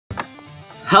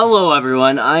Hello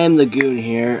everyone, I am the Goon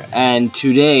here, and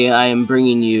today I am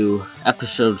bringing you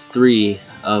episode 3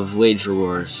 of Wager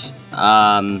Wars.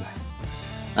 I'm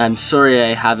sorry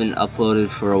I haven't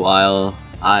uploaded for a while.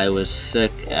 I was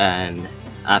sick, and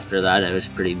after that I was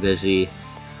pretty busy.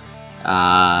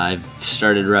 I've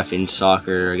started reffing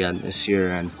soccer again this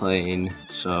year and playing,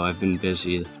 so I've been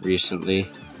busy recently.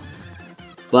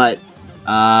 But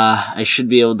I should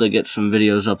be able to get some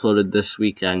videos uploaded this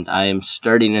weekend. I am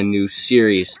starting a new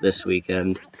series this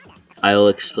weekend. I will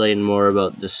explain more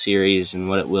about the series and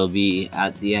what it will be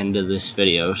at the end of this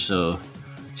video, so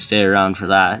stay around for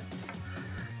that.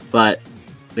 But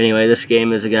anyway, this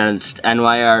game is against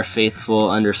NYR Faithful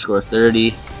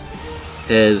 _30.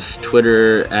 His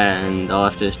Twitter, and I'll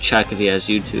have to check if he has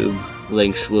YouTube.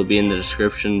 Links will be in the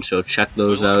description, so check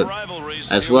those out,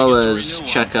 as well as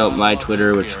check out my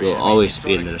Twitter, which will always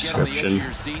be in the description.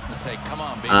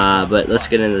 But let's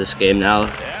get into this game now,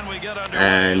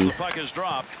 and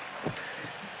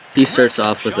he starts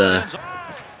off with a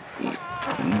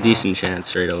decent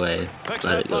chance right away,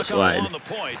 but it goes wide,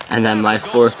 and then my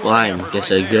fourth line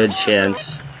gets a good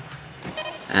chance,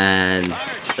 and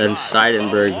then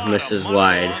Seidenberg misses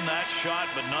wide.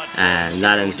 And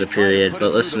that ends the period,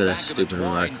 but listen to this stupid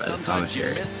remark by the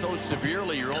commentator.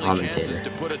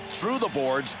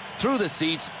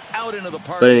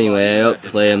 But anyway, I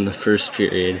outplay him the first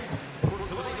period.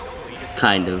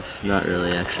 Kind of, not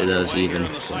really, actually, that was even.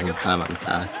 Time on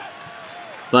attack.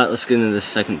 But let's get into the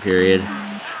second period.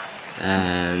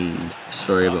 And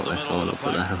sorry about my phone, I'll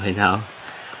put that away now.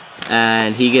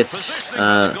 And he gets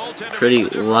a pretty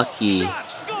lucky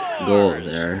goal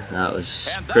there. That was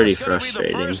pretty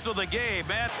frustrating.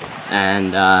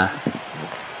 And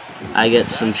I get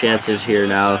some chances here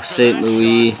now. St.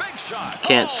 Louis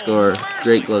can't score.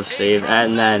 Great glove save.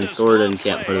 And then Thornton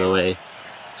can't put it away.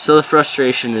 So the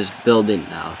frustration is building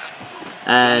now.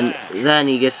 And then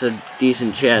he gets a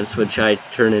decent chance, which I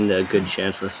turn into a good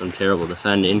chance with some terrible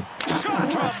defending.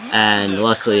 And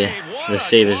luckily the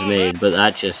save is made, but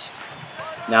that just...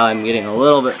 Now I'm getting a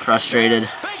little bit frustrated.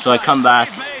 So I come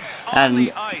back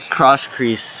and cross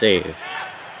crease save,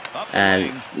 and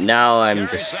now I'm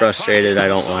just frustrated. I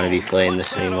don't want to be playing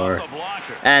this anymore,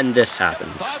 and this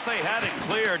happens.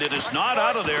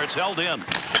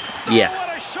 Yeah.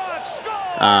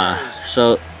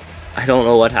 So I don't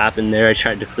know what happened there. I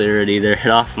tried to clear it, either hit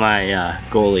off my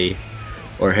goalie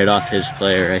or hit off his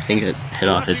player. I think it hit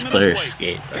off his player's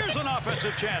skate.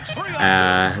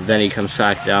 Then he comes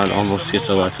back down, almost gets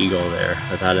a lucky goal there,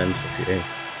 but that ends the period.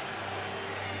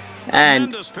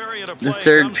 And the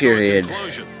third period,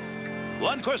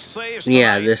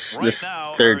 yeah, this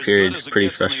third period is pretty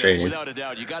frustrating.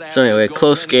 So anyway,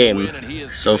 close game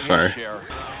so far.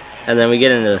 And then we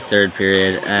get into the third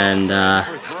period, and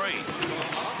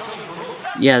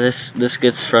yeah, this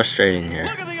gets frustrating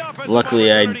here.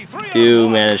 Luckily, I do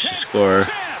manage to score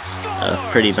a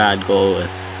pretty bad goal with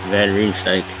Van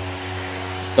Riemsdyk.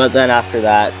 But then after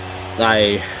that,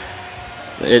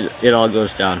 it all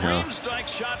goes downhill.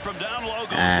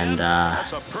 And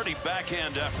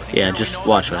yeah, just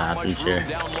watch what happens here.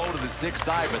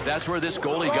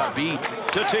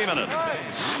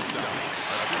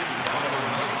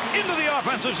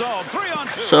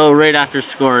 So right after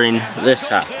scoring, this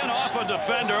happens.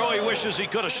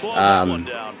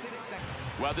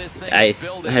 I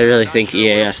really think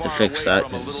EA has to fix that,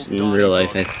 because in real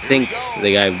life I think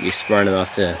the guy would be smart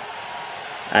enough to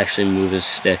actually move his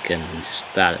stick and just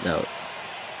bat it out.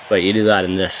 But you do that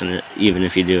in this, and even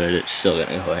if you do it, it's still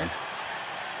gonna go in.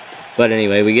 But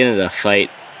anyway, we get into the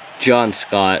fight. John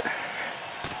Scott.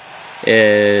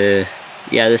 Yeah,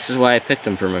 this is why I picked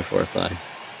him for my fourth line.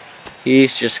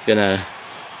 He's just gonna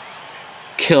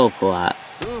kill Palat.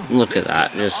 Look at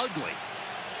that. Just,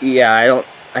 yeah, I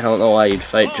don't know why you'd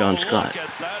fight John Scott.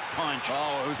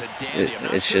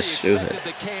 It's just stupid.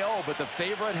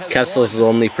 Kessel's the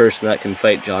only person that can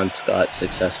fight John Scott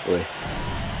successfully.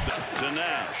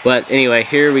 But anyway,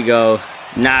 here we go.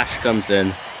 Nash comes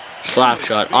in, slap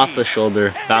shot off the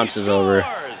shoulder, bounces over,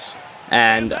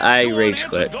 and I rage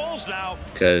quit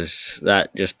because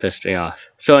that just pissed me off.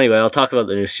 So anyway, I'll talk about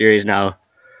the new series now.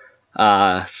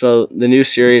 So the new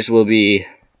series will be,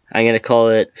 I'm gonna call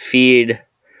it Feed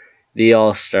the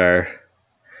All-Star,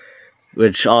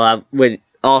 which I'll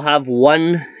have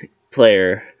one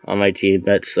player on my team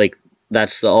that's the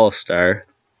All-Star,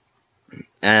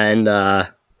 and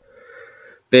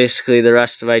basically the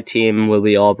rest of my team will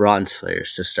be all bronze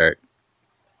players to start.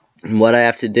 And what I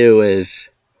have to do is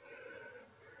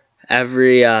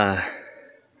every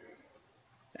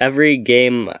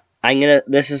game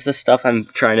this is the stuff I'm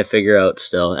trying to figure out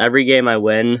still. Every game I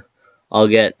win, I'll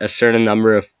get a certain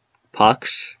number of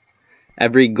pucks.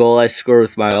 Every goal I score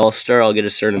with my All-Star, I'll get a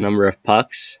certain number of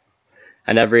pucks.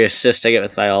 And every assist I get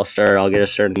with my All-Star, I'll get a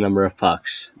certain number of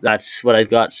pucks. That's what I've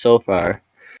got so far.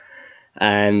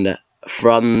 And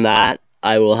from that,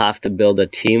 I will have to build a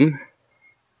team.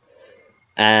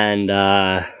 And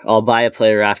I'll buy a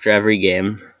player after every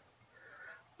game.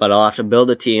 But I'll have to build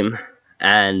a team.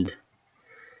 And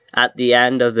at the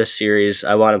end of this series,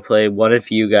 I want to play one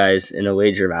of you guys in a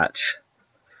wager match.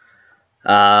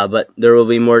 But there will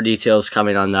be more details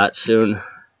coming on that soon.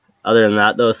 Other than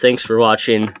that, though, thanks for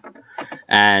watching.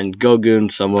 And go goon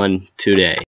someone today.